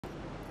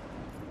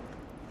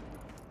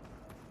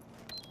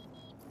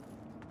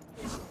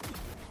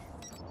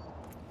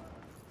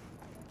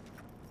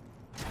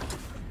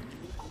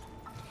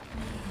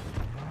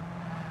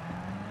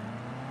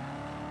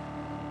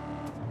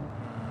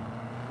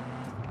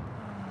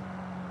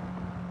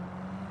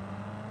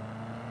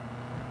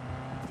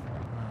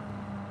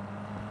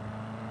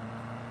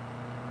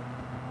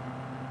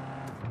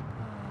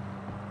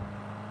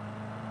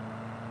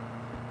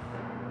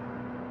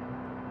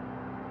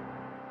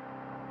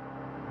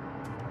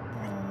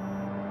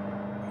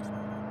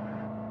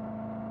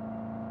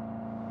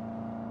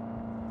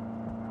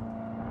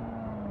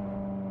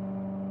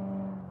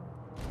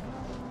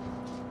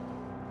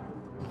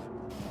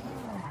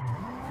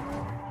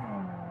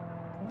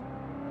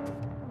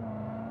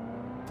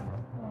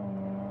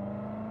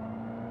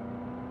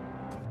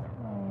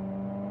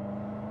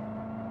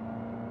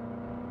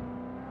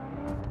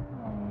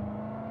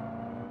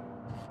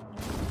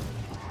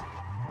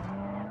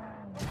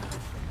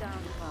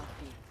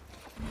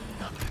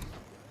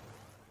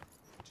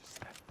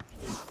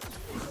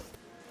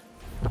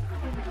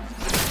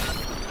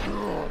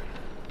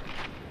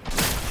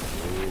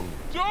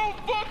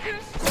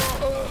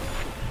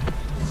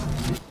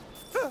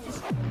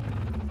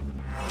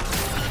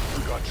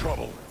got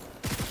trouble.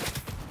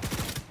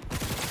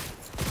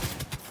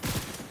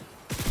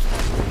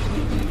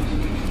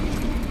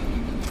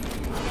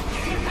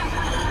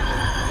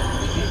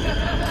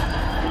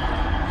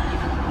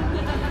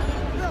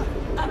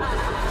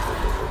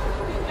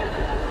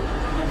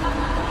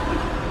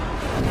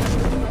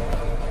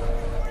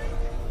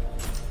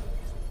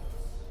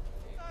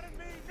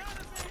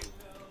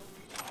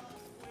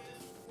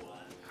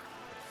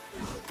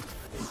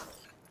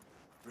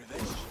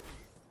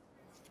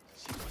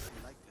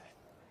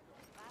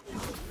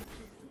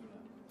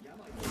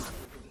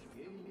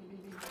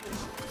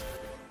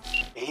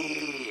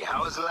 Hey,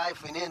 how's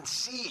life in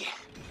NC?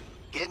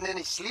 Getting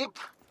any sleep?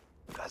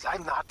 Because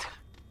I'm not.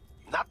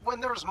 Not when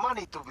there's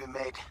money to be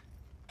made.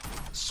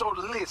 So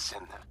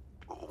listen,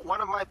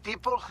 one of my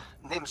people,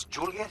 name's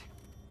Juliet,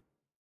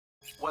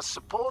 was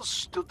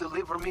supposed to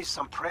deliver me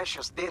some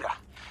precious data.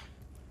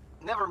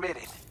 Never made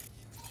it.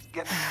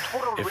 Getting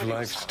total If radio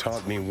life's silence.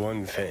 taught me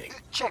one thing,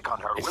 Check on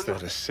her, it's will you?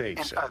 that a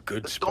safe's And, a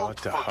good spot don't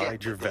to forget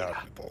hide your the data.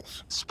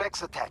 valuables.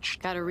 Specs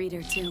attached. Got a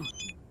reader, too.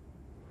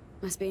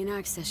 Must be an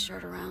access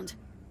shard around.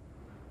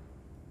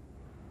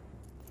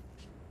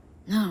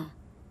 No.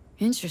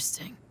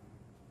 Interesting.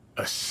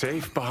 A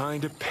safe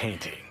behind a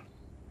painting.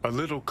 A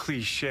little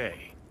cliché.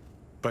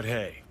 But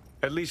hey,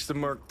 at least the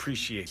Merc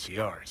appreciates the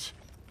arts.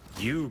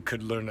 You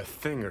could learn a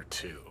thing or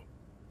two.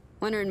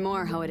 Wondering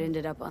more how it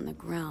ended up on the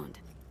ground.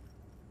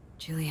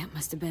 Juliet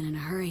must have been in a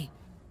hurry.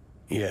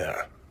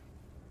 Yeah.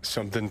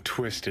 Something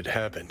twisted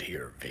happened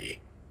here, V.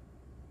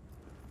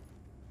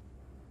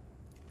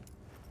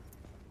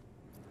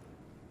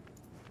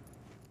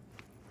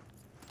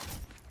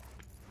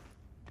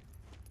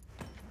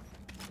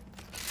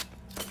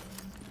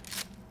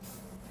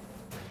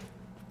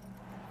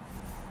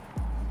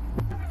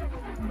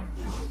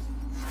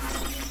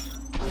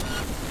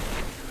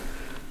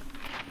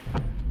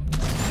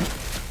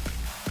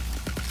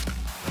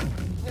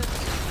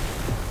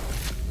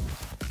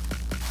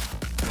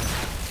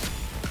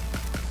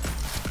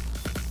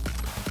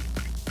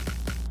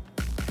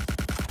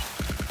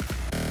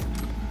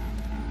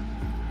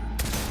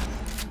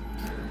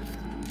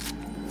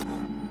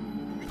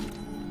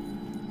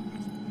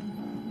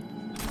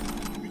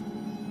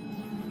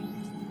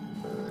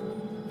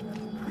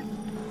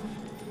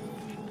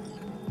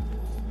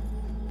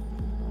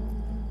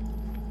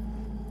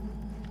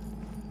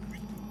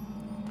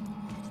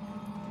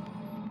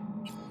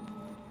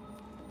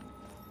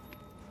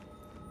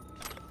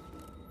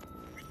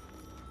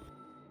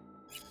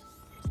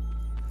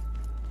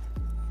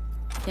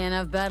 Can't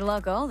have bad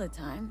luck all the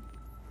time.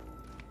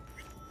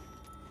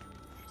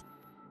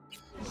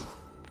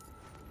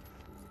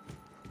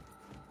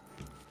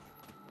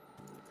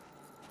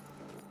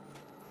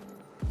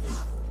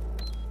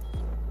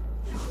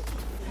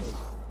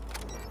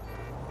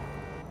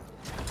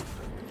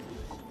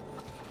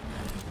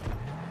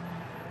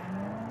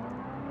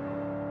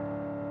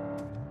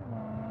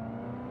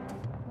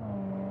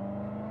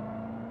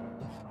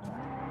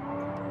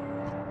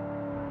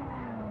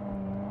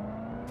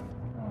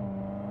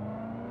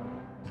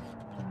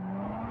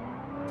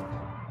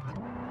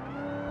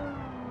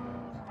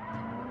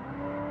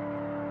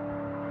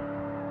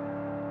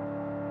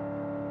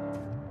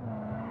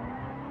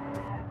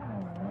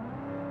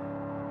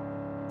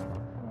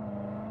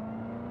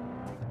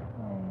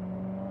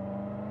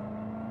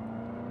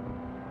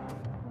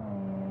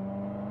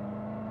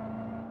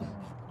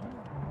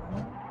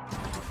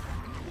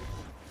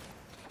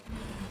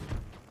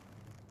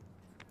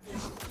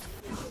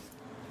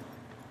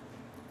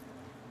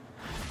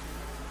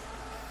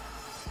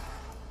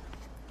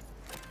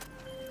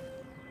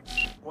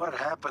 What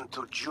happened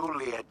to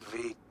Juliet,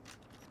 V?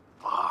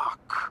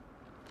 Fuck.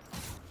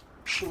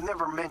 She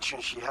never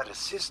mentioned she had a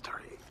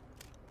sister.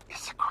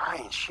 It's a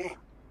crying shame.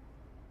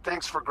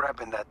 Thanks for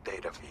grabbing that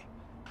data, V.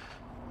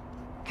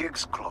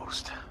 Gig's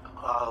closed.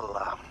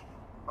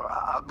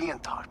 I'll be in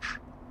touch.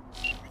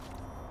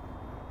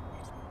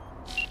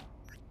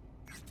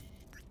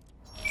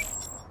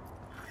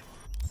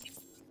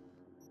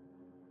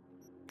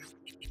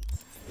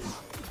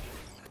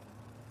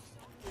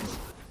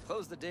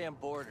 Close the damn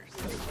borders.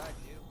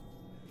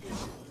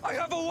 I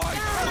have a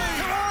wife!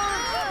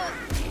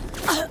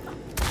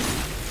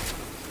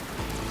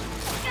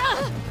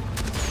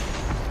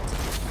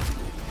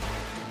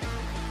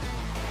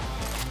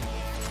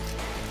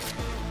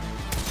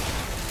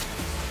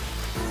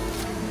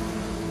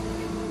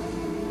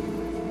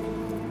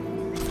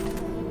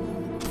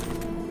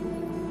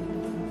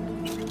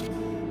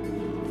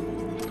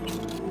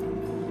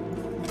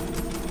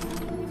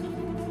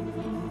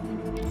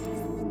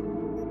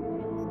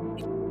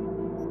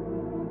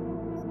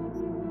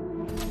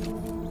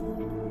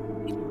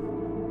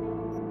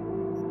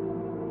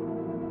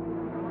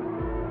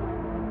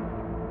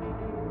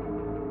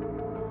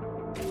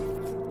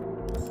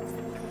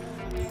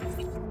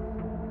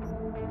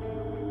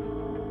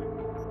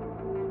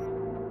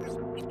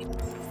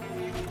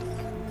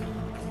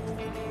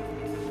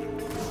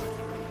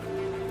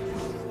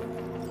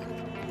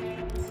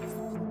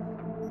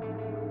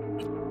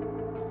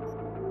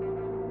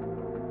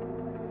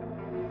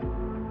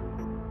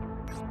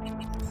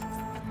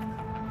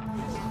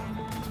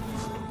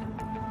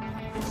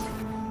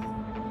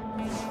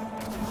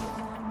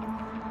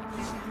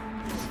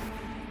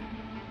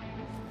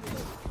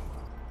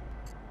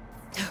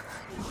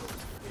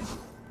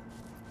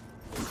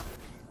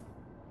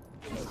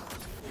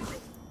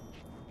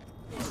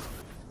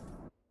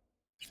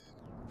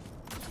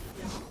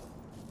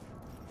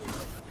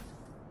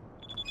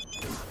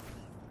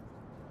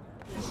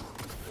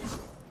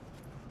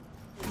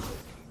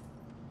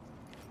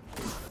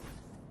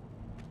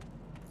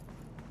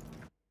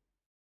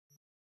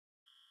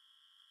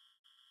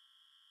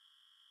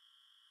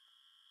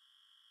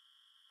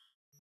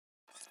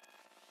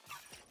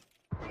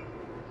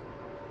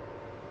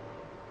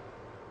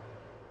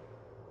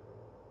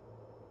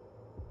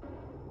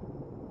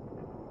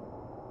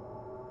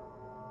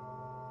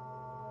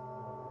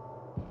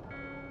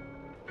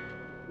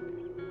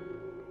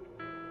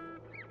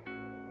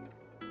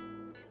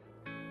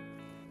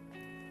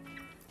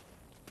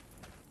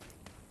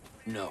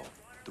 No.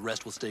 The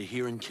rest will stay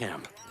here in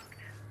camp.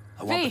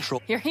 I V, want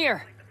patrol. you're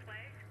here.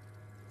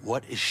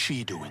 What is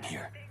she doing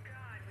here?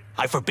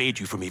 I forbade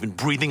you from even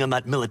breathing on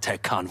that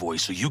Militech convoy,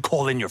 so you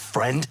call in your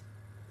friend?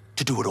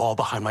 To do it all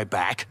behind my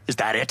back? Is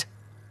that it?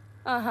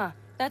 Uh-huh.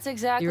 That's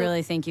exactly... You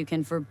really think you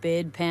can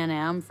forbid Pan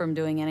Am from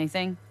doing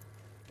anything?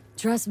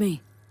 Trust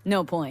me,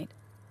 no point.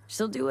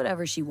 She'll do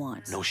whatever she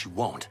wants. No, she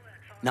won't.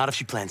 Not if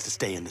she plans to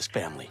stay in this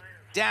family.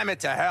 Damn it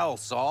to hell,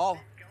 Saul.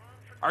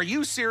 Are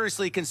you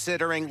seriously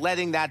considering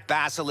letting that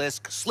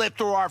basilisk slip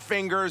through our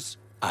fingers?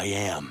 I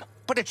am.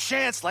 But a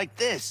chance like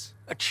this.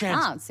 A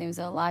chance. Oh, it seems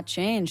a lot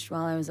changed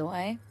while I was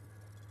away.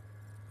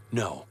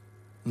 No.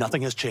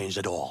 Nothing has changed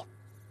at all.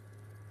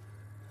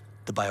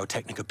 The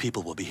Biotechnica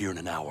people will be here in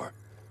an hour.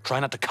 Try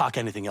not to cock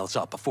anything else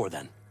up before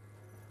then.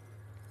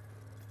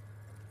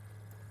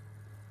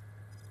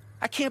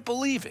 I can't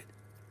believe it.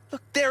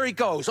 Look, there he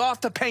goes, off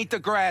to paint the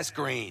grass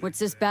green. What's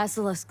this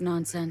basilisk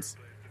nonsense?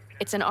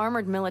 It's an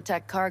armored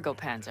Militech cargo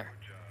panzer.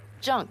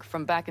 Junk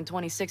from back in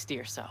 2060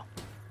 or so.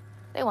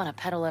 They want to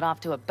peddle it off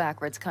to a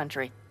backwards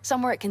country,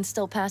 somewhere it can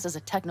still pass as a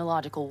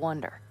technological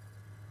wonder.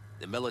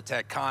 The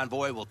Militech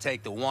convoy will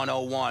take the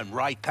 101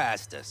 right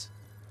past us.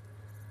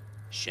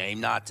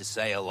 Shame not to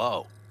say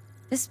hello.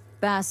 This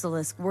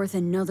basilisk worth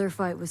another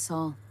fight with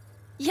Saul.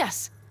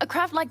 Yes, a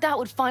craft like that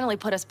would finally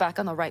put us back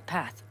on the right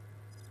path.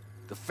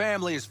 The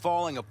family is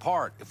falling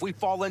apart. If we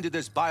fall into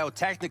this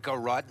Biotechnica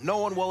rut, no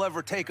one will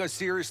ever take us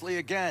seriously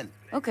again.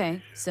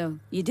 Okay, so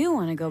you do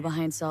want to go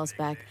behind Saul's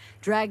back.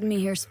 Dragged me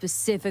here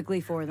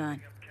specifically for that.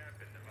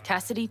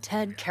 Cassidy,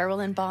 Ted, Carol,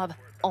 and Bob,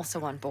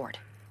 also on board.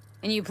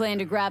 And you plan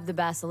to grab the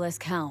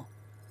basilisk how?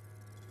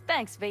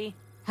 Thanks, V.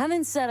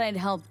 Haven't said I'd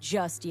help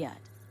just yet.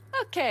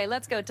 Okay,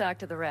 let's go talk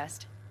to the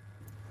rest.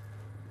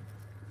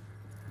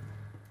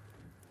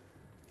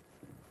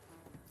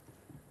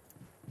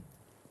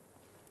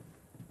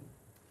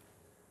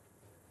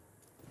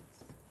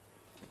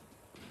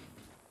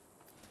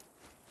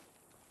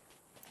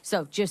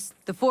 So, just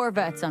the 4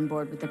 vets on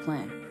board with the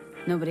plan.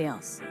 Nobody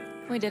else.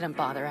 We didn't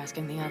bother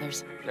asking the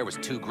others. There was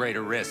too great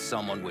a risk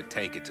someone would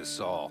take it to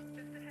Saul.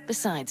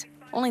 Besides,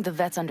 only the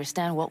vets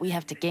understand what we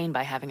have to gain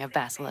by having a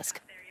basilisk.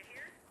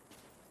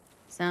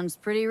 Sounds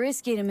pretty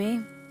risky to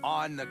me.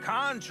 On the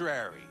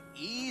contrary,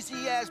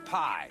 easy as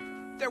pie.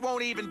 There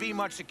won't even be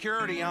much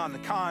security on the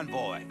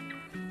convoy.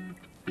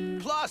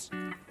 Plus,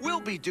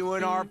 we'll be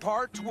doing our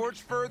part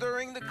towards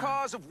furthering the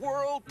cause of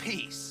world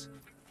peace.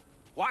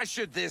 Why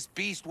should this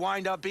beast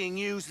wind up being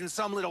used in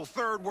some little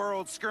third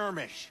world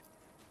skirmish?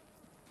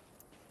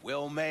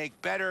 We'll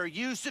make better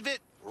use of it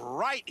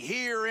right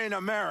here in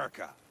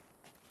America.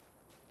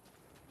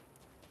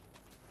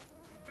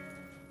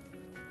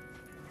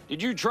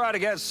 Did you try to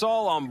get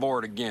Saul on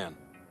board again?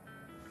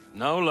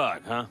 No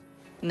luck, huh?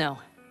 No.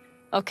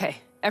 Okay,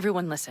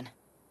 everyone listen.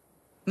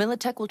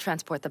 Militech will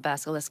transport the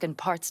basilisk in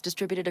parts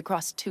distributed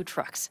across 2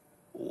 trucks.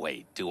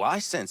 Wait, do I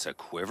sense a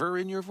quiver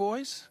in your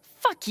voice?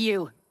 Fuck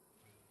you!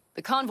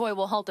 The convoy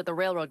will halt at the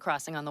railroad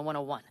crossing on the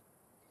 101.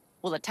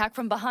 We'll attack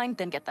from behind,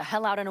 then get the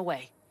hell out and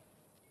away.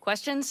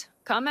 Questions?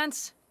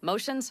 Comments?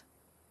 Motions?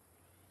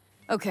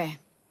 Okay,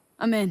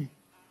 I'm in.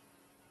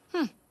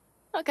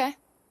 Okay.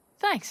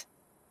 Thanks.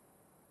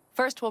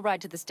 First, we'll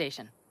ride to the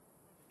station.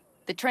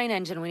 The train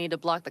engine we need to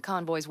block the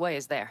convoy's way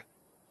is there.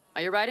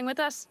 Are you riding with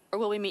us, or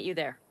will we meet you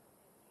there?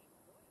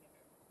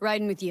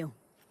 Riding with you.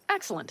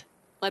 Excellent.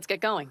 Let's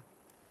get going.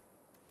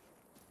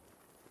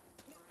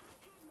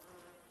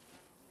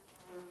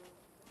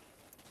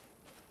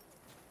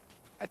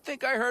 I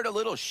think I heard a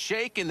little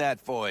shake in that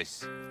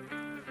voice.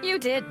 You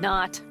did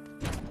not.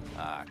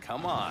 Ah,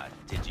 come on.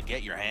 Did you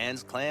get your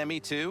hands clammy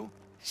too?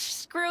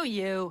 Screw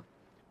you.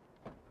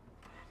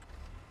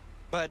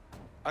 But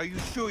are you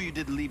sure you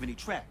didn't leave any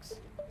tracks?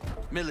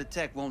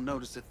 Militech won't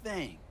notice a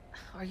thing.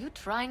 Are you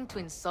trying to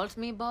insult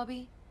me,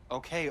 Bobby?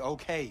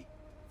 Okay.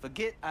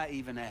 Forget I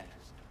even asked.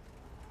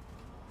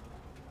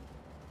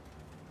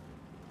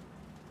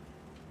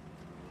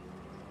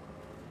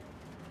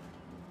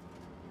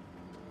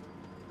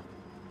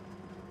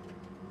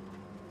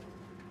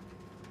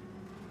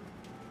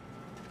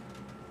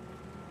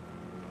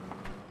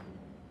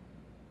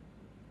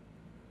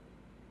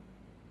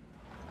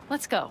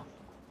 Let's go.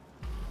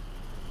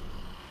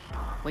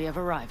 We have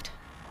arrived.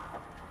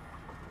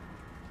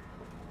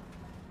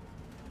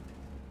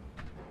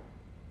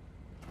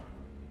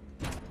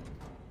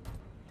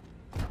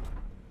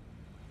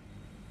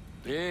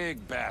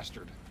 Big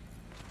bastard.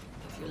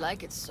 If you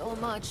like it so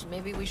much,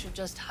 maybe we should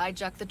just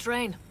hijack the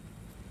train.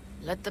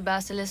 Let the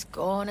Basilisk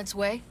go on its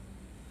way.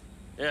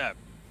 Yeah,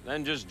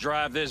 then just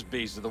drive this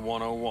beast to the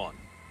 101.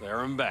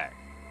 There and back.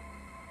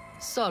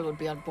 Saul would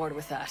be on board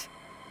with that.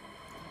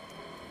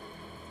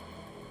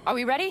 Are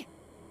we ready?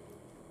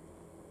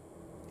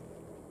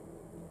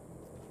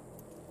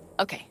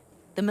 Okay.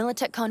 The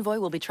Militech convoy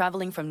will be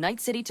traveling from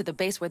Night City to the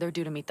base where they're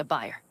due to meet the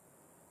buyer.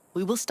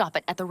 We will stop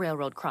it at the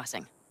railroad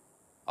crossing.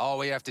 All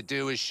we have to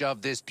do is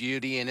shove this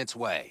beauty in its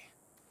way.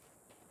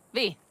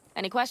 V,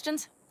 any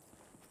questions?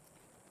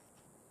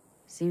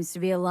 Seems to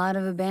be a lot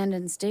of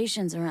abandoned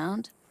stations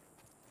around.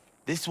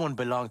 This one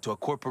belonged to a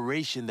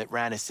corporation that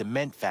ran a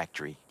cement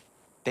factory.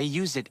 They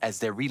used it as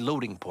their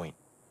reloading point.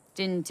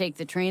 Didn't take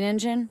the train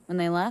engine when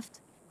they left?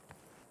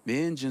 The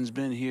engine's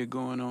been here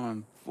going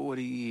on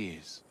 40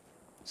 years.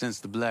 Since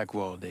the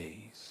Blackwall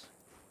days.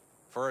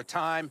 For a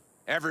time,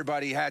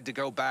 everybody had to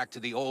go back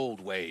to the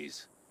old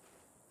ways.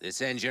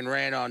 This engine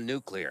ran on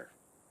nuclear,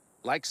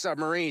 like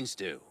submarines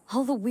do.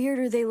 All the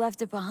weirder they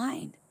left it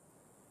behind.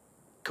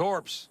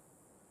 Corpse.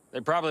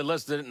 They probably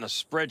listed it in a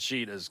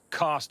spreadsheet as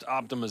cost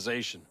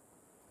optimization.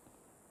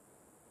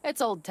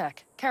 It's old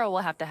tech. Carol will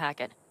have to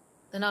hack it.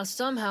 Then I'll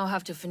somehow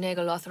have to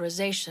finagle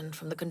authorization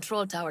from the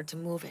control tower to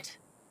move it.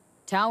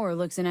 Tower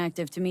looks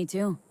inactive to me,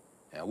 too.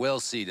 Yeah, we'll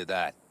see to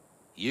that.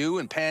 You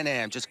and Pan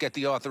Am just get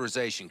the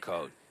authorization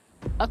code.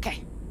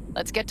 Okay,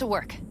 let's get to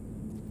work.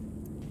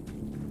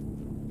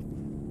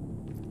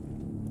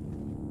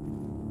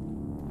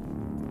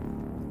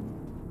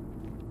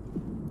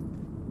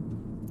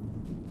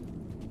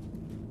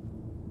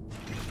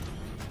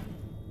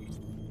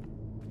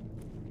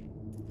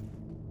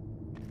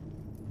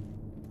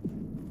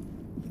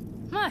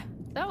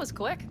 That was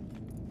quick.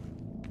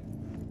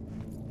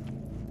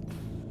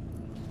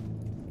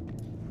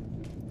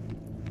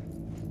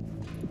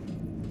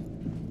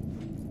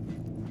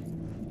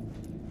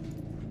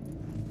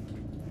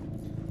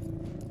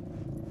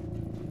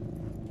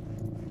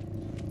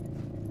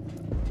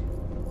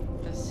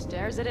 The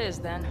stairs it is,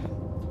 then.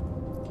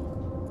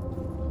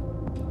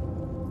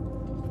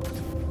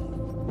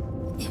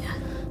 Yeah.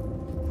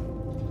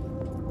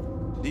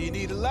 Do you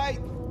need a light?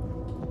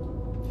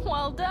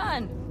 Well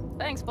done.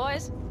 Thanks,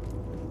 boys.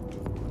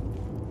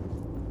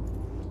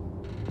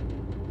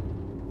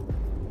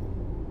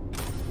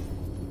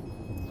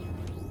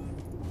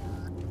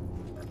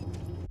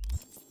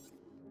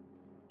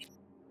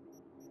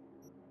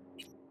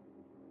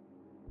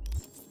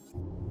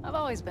 I've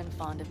always been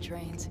fond of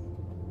trains.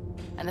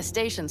 And the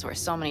stations where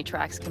so many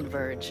tracks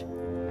converge.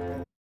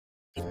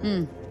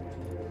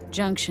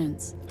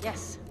 Junctions.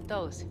 Yes,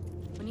 those.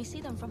 When you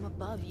see them from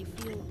above, you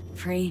feel...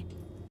 Free.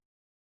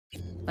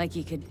 Like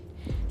you could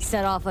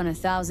set off on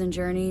 1,000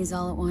 journeys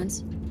all at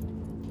once.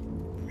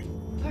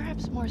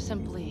 Perhaps more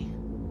simply,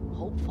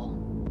 hopeful.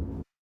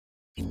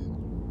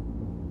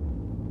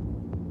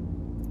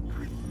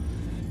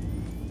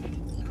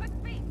 Quick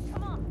feet,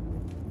 come on.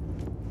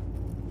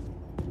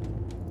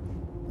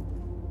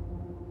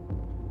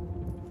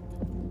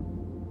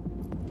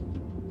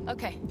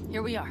 Okay,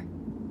 here we are.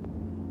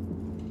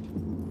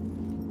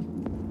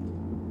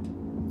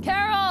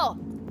 Carol!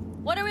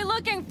 What are we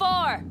looking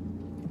for?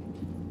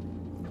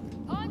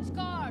 Punch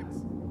cards!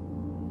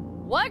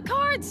 What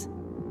cards?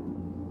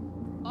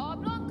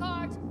 Oblong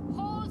cards,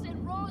 holes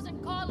in rows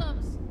and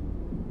columns.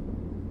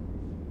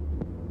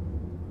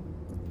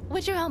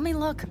 Would you help me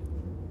look?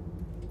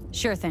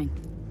 Sure thing.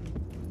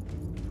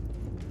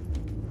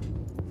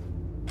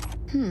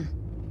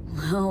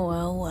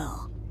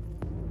 Well.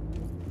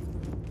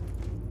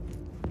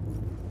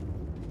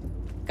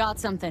 Got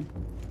something.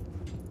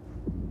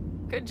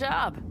 Good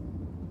job.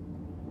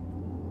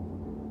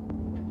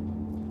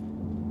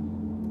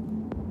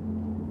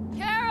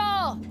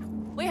 Carol!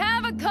 We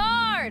have a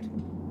card!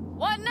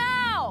 What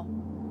now?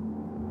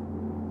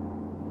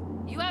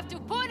 You have to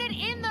put it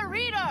in the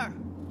reader.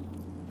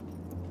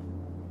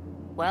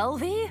 Well,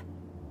 V?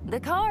 The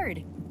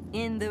card.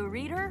 In the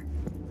reader?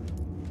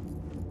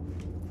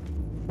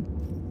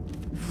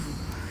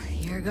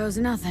 Here goes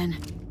nothing.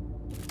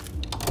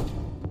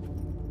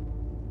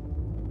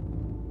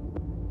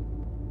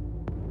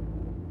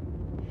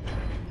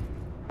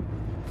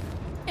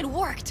 It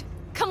worked!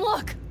 Come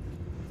look!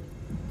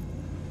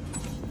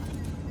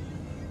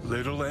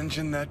 Little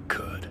engine that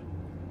could.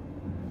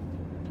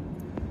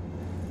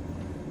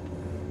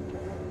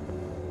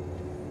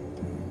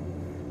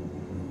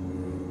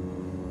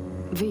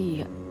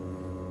 V,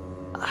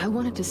 I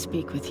wanted to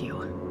speak with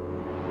you.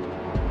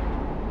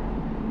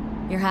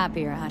 You're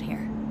happier out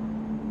here.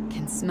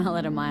 Can smell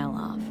it a mile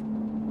off.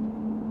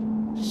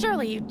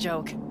 Surely you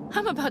joke.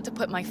 I'm about to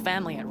put my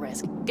family at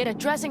risk, get a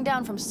dressing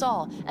down from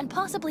Saul, and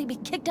possibly be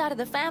kicked out of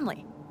the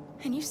family.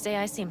 And you say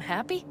I seem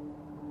happy?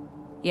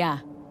 Yeah,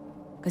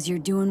 because you're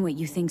doing what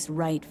you think's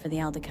right for the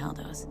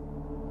Aldecaldos.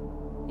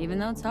 even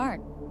though it's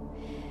hard.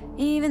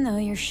 Even though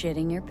you're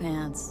shitting your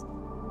pants.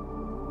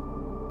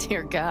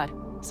 Dear God,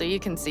 so you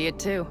can see it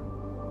too.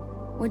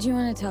 What do you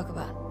want to talk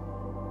about?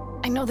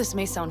 I know this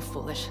may sound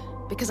foolish,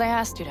 because I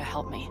asked you to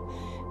help me.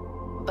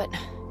 But...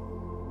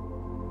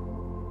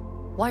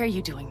 why are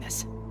you doing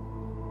this?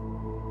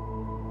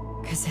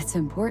 Because it's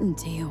important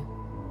to you.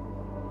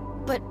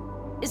 But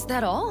is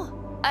that all?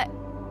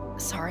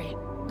 Sorry,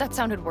 that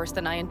sounded worse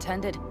than I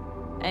intended.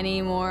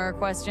 Any more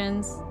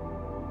questions?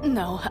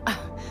 No,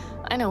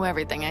 I know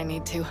everything I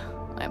need to,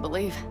 I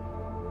believe.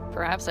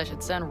 Perhaps I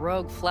should send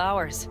Rogue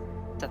flowers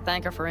to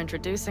thank her for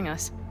introducing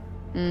us.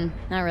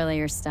 Not really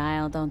your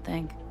style, don't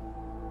think.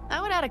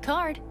 I would add a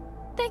card.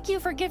 Thank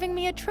you for giving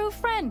me a true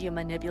friend, you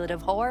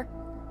manipulative whore.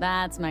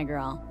 That's my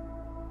girl.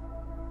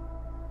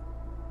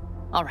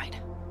 All right,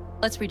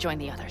 let's rejoin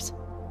the others.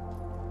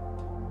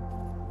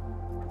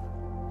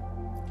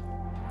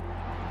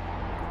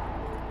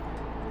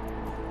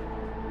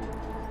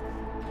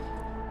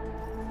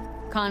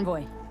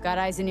 Convoy. Got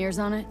eyes and ears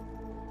on it?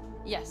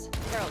 Yes,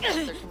 Carol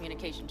checks their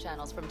communication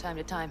channels from time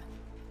to time.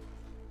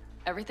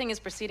 Everything is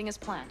proceeding as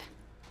planned.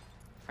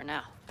 For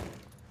now.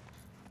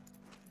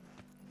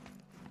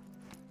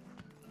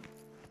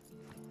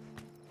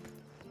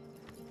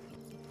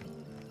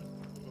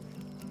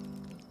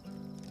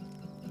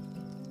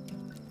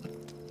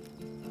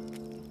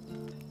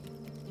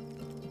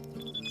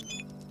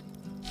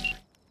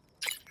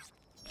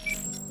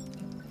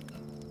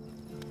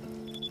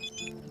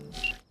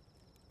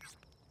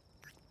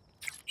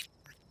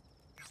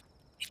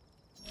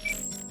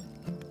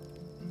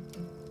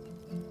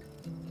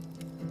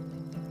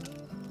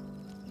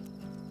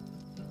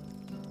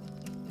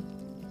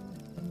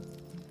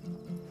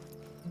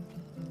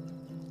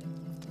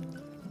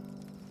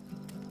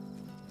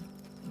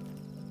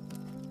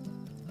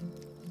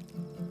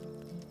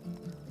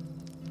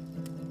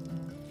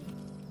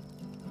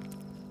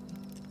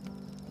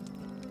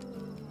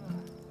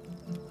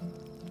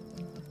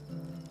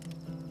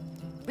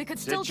 We could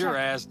still Sit your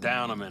ass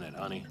down a minute,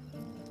 honey.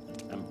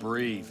 And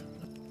breathe.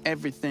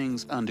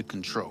 Everything's under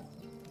control.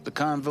 The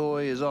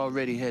convoy is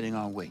already heading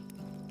our way.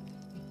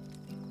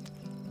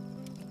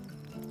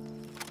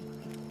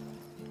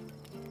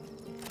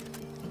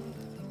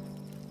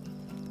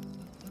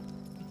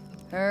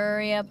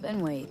 Hurry up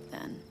and wait,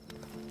 then.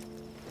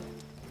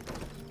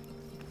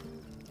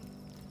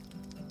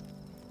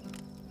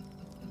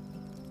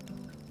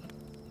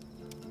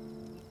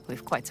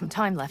 We've quite some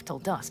time left till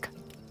dusk.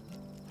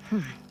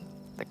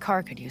 The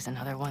car could use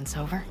another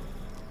once-over.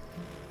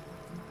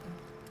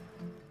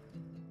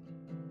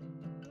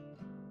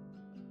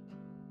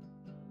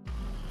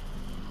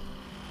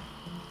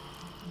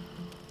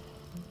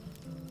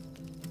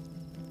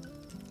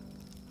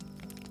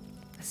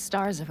 The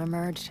stars have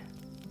emerged.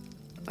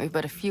 We've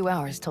but a few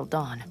hours till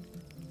dawn.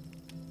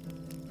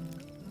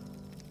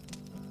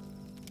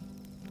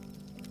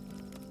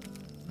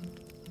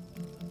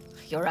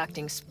 You're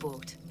acting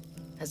spooked.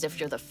 As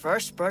if you're the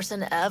first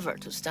person ever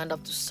to stand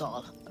up to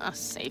Saul. Oh,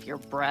 save your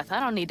breath.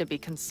 I don't need to be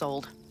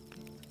consoled.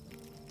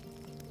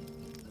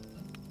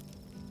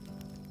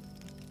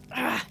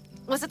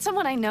 Was it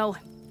someone I know?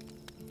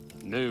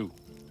 New.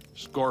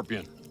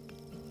 Scorpion.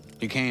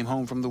 He came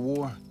home from the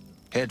war,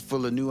 head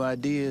full of new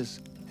ideas,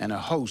 and a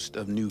host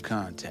of new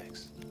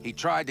contacts. He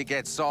tried to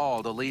get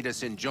Saul to lead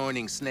us in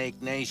joining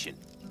Snake Nation.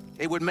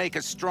 It would make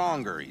us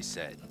stronger, he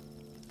said.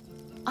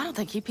 I don't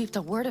think he peeped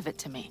a word of it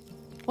to me.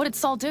 What did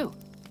Saul do?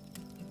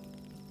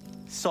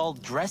 Saul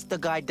dressed the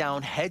guy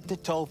down head to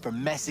toe for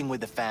messing with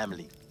the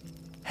family.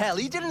 Hell,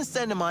 he didn't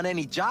send him on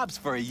any jobs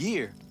for a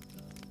year.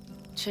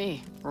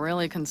 Gee,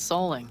 really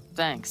consoling.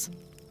 Thanks.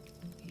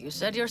 You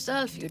said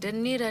yourself you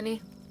didn't need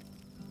any.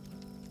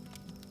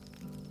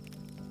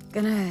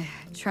 Gonna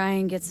try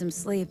and get some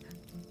sleep.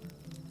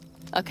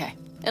 Okay,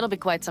 it'll be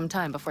quite some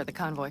time before the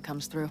convoy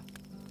comes through.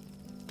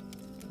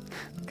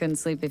 Couldn't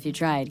sleep if you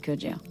tried,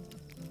 could you?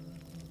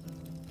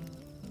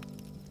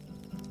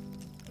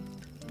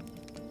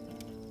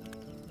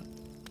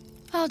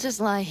 I'll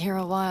just lie here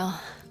a while,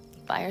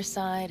 by your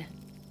side,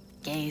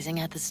 gazing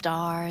at the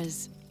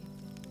stars.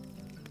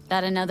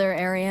 That another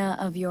area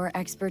of your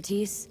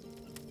expertise?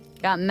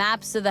 Got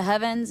maps of the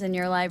heavens in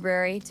your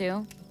library,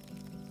 too?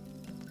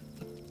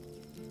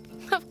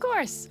 Of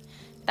course.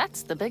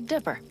 That's the Big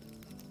Dipper.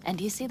 And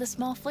do you see the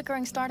small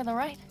flickering star to the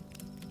right?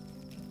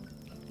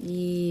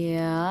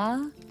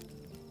 Yeah?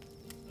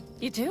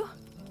 You do?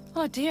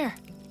 Oh dear.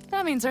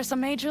 That means there's a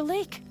major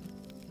leak.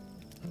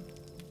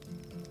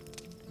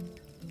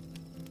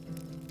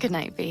 Good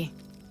night, V.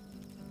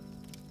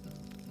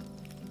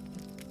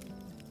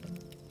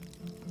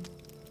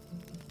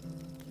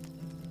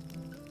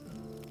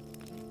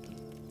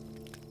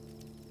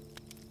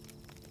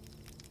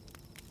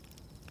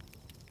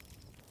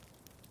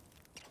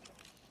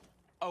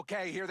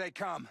 Okay, here they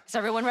come. Is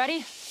everyone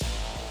ready?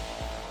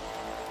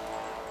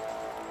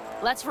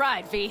 Let's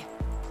ride, V.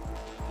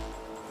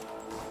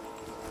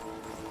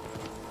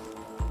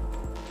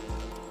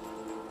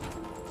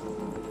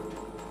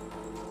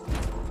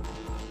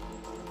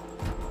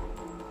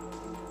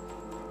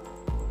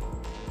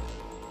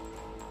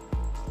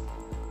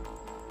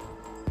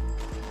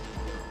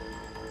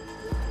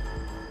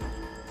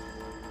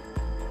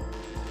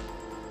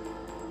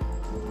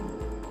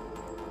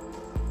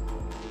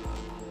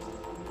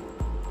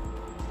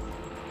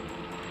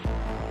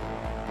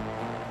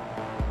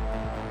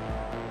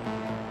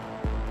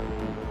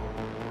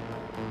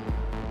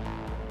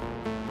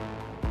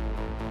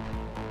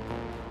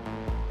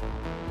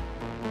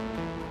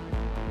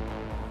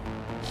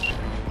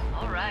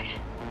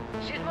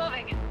 She's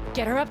moving.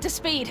 Get her up to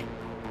speed.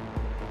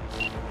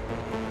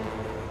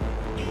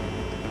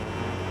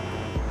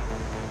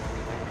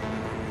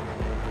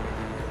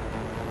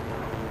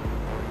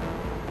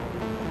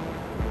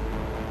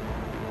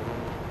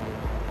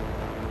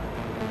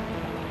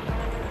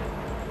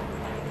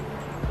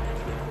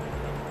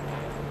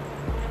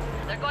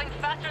 They're going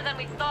faster than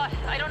we thought.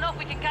 I don't know if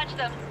we can catch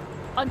them.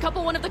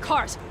 Uncouple one of the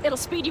cars. It'll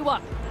speed you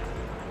up.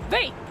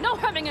 V, no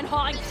hemming and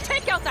hawing.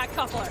 Take out that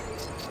coupler.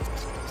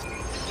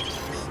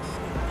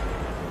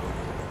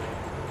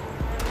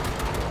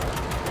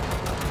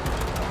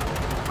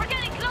 We're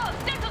getting close.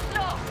 Stay so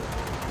slow.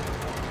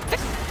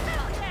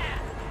 Hell yeah!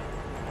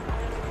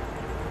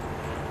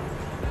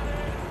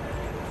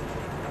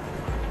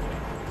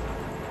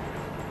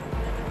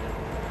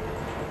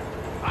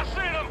 I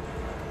seen them!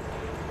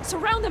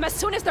 Surround them as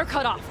soon as they're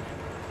cut off.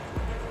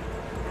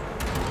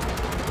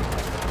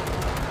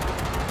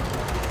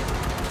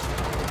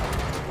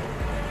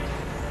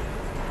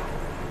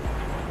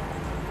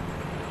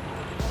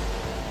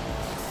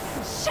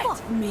 Shit!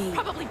 Fuck me.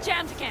 Probably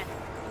jammed again.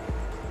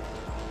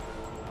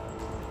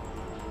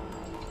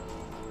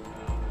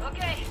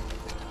 Okay.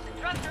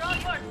 The trucks are on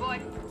board,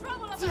 boy.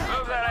 Trouble up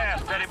Move that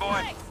ass, Teddy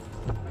boy.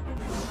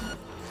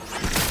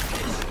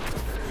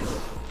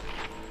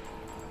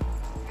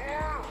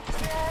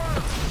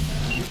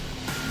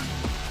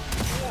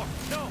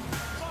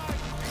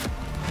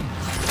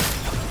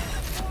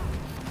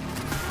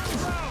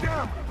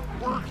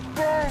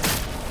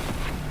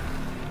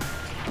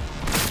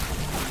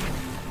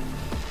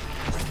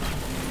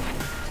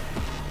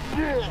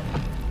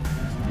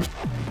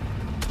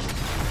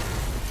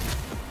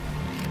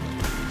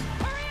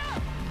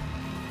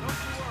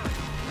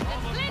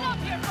 It's lit up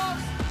here,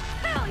 folks.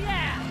 Hell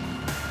yeah!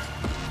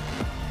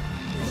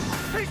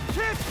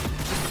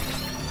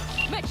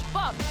 Mitch,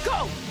 Bob,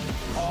 go!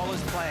 All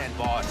is planned,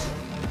 boss.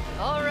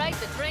 All right,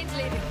 the train's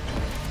leaving.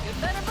 You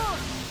better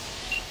move.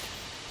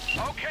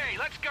 Okay,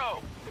 let's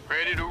go.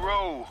 Ready to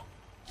roll.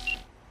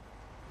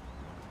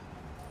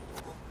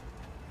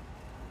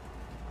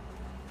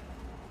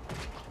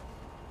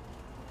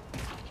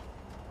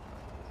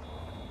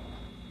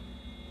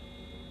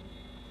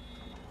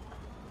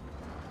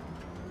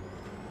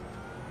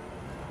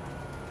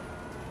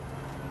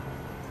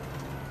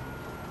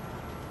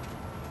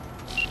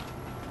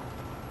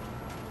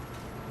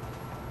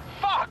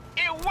 Fuck!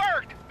 It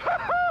worked!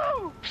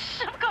 Woohoo!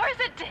 Of course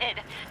it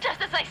did.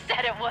 Just as I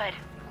said it would.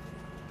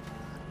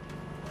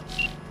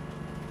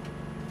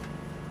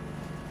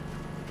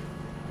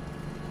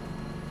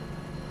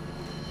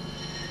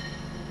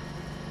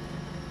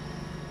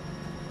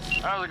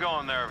 How's it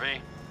going there, V?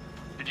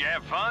 Did you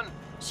have fun?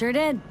 Sure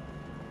did.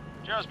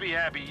 Just be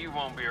happy you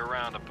won't be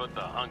around to put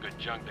the hunk of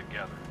junk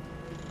together.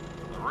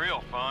 The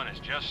real fun is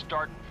just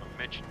starting from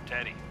Mitch and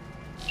Teddy.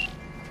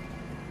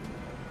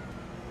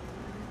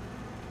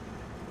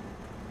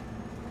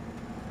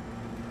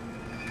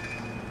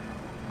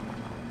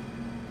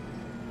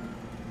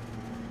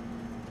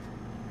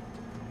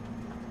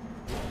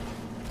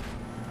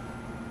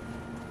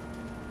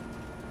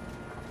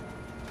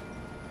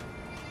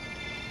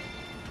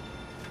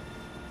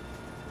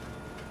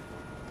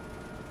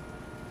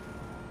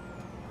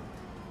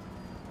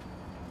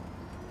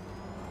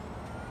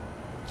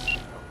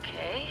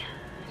 Okay.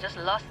 Just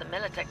lost the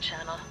Militech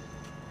channel.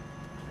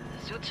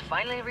 The suits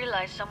finally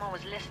realized someone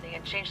was listening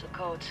and changed the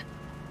codes.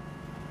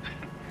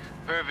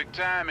 Perfect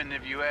timing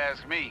if you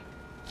ask me.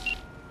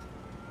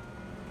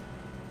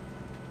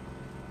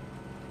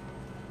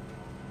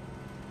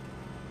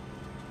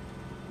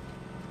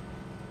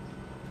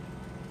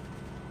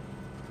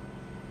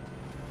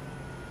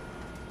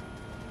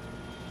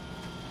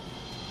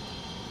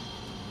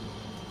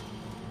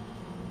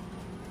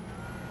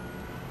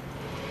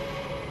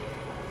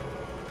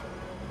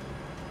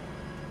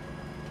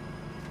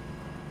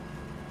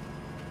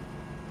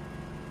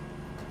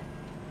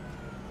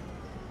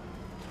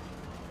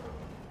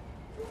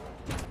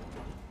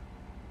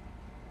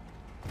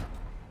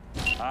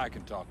 I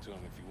can talk to him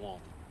if you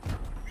want.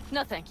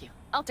 No, thank you.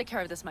 I'll take care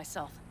of this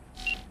myself.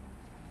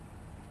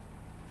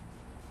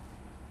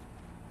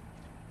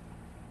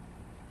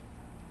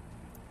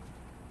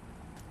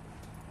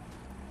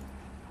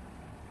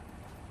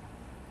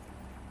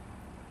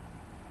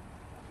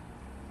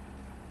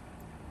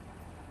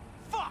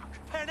 Fuck!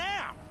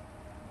 Panam!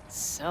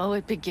 So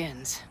it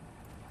begins.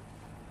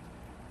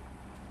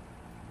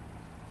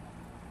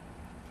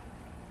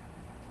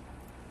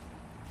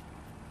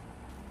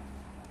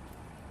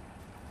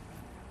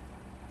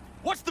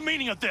 What's the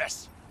meaning of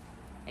this?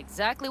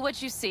 Exactly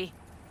what you see.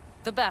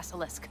 The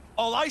Basilisk.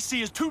 All I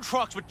see is 2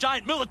 trucks with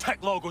giant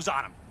Militech logos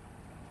on them.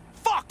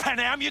 Fuck,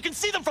 Panam! You can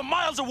see them from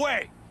miles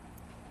away!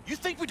 You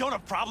think we don't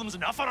have problems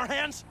enough on our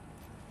hands?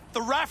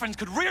 The Raffens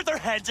could rear their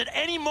heads at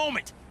any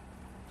moment.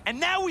 And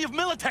now we have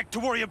Militech to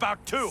worry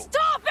about, too.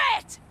 Stop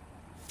it!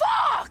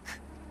 Fuck!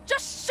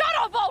 Just shut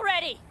up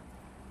already!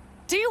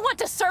 Do you want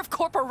to serve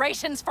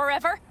corporations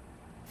forever?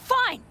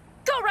 Fine!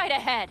 Go right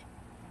ahead!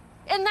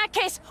 In that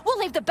case, we'll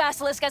leave the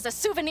Basilisk as a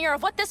souvenir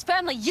of what this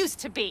family used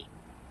to be.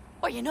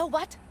 Or you know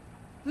what?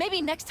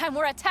 Maybe next time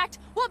we're attacked,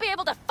 we'll be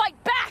able to fight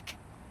back!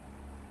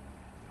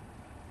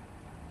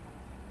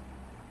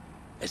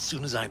 As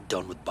soon as I'm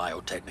done with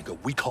Biotechnica,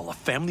 we call a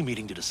family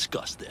meeting to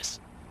discuss this.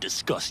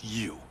 Discuss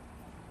you.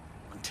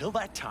 Until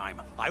that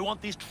time, I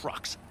want these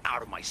trucks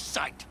out of my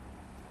sight.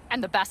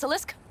 And the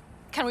basilisk?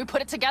 Can we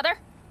put it together?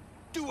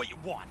 Do what you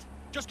want.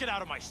 Just get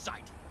out of my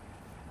sight.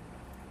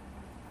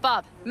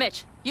 Bob,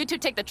 Mitch, you two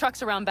take the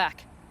trucks around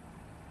back.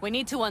 We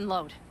need to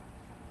unload.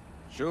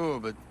 Sure,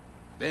 but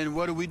then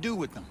what do we do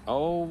with them?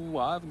 Oh,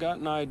 I've got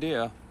an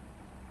idea.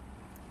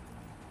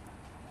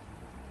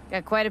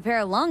 Got quite a pair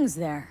of lungs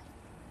there.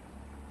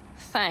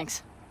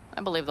 Thanks.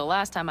 I believe the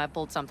last time I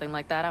pulled something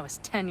like that, I was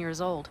 10 years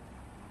old.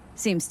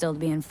 Seems still to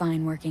be in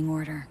fine working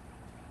order.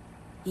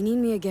 You need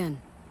me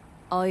again.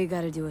 All you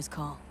gotta do is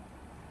call.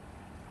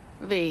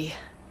 V.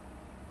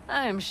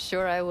 I'm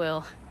sure I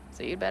will.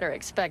 So you'd better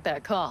expect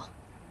that call.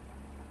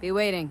 Be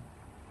waiting.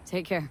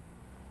 Take care.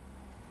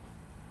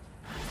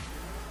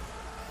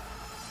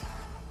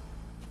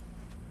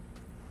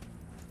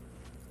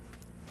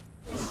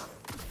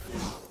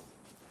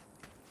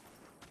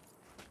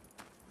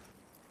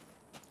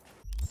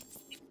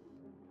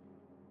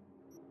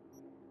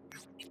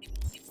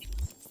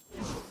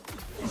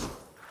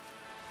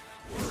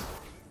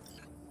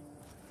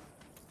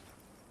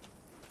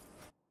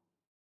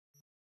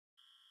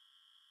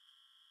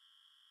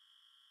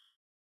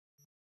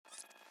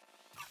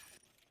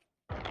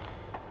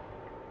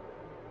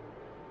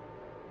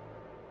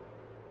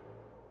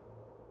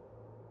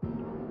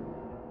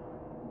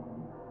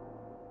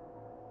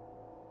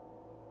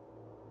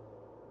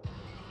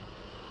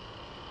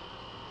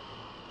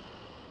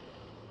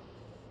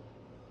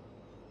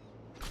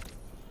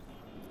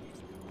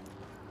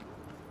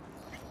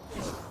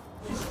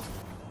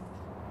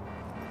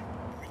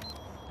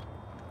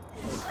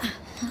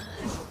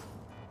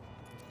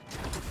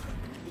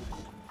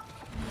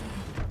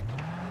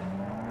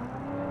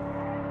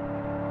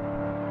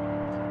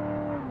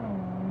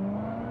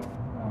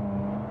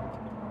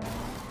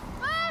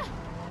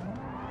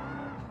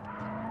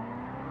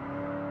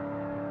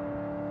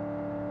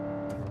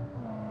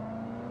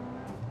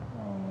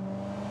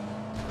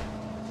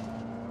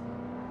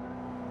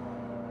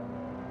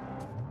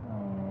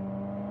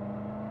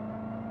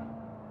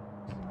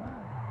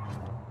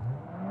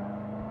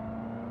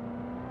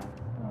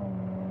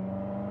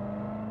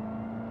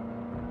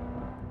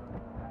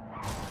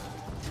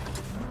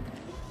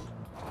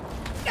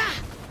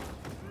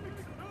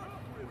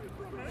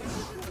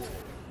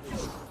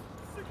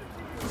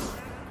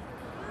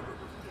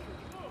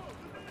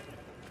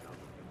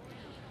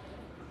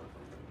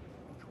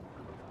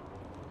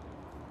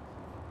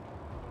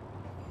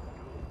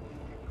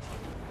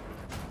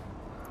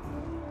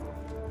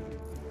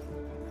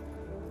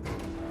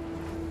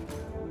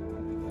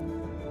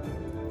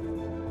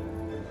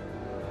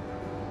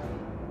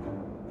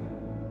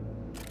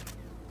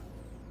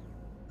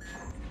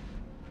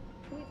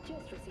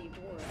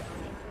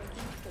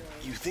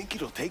 You think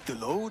it'll take the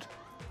load?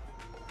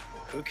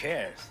 Who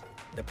cares?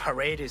 The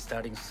parade is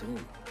starting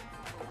soon.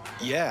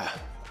 Yeah,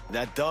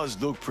 that does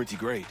look pretty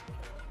great.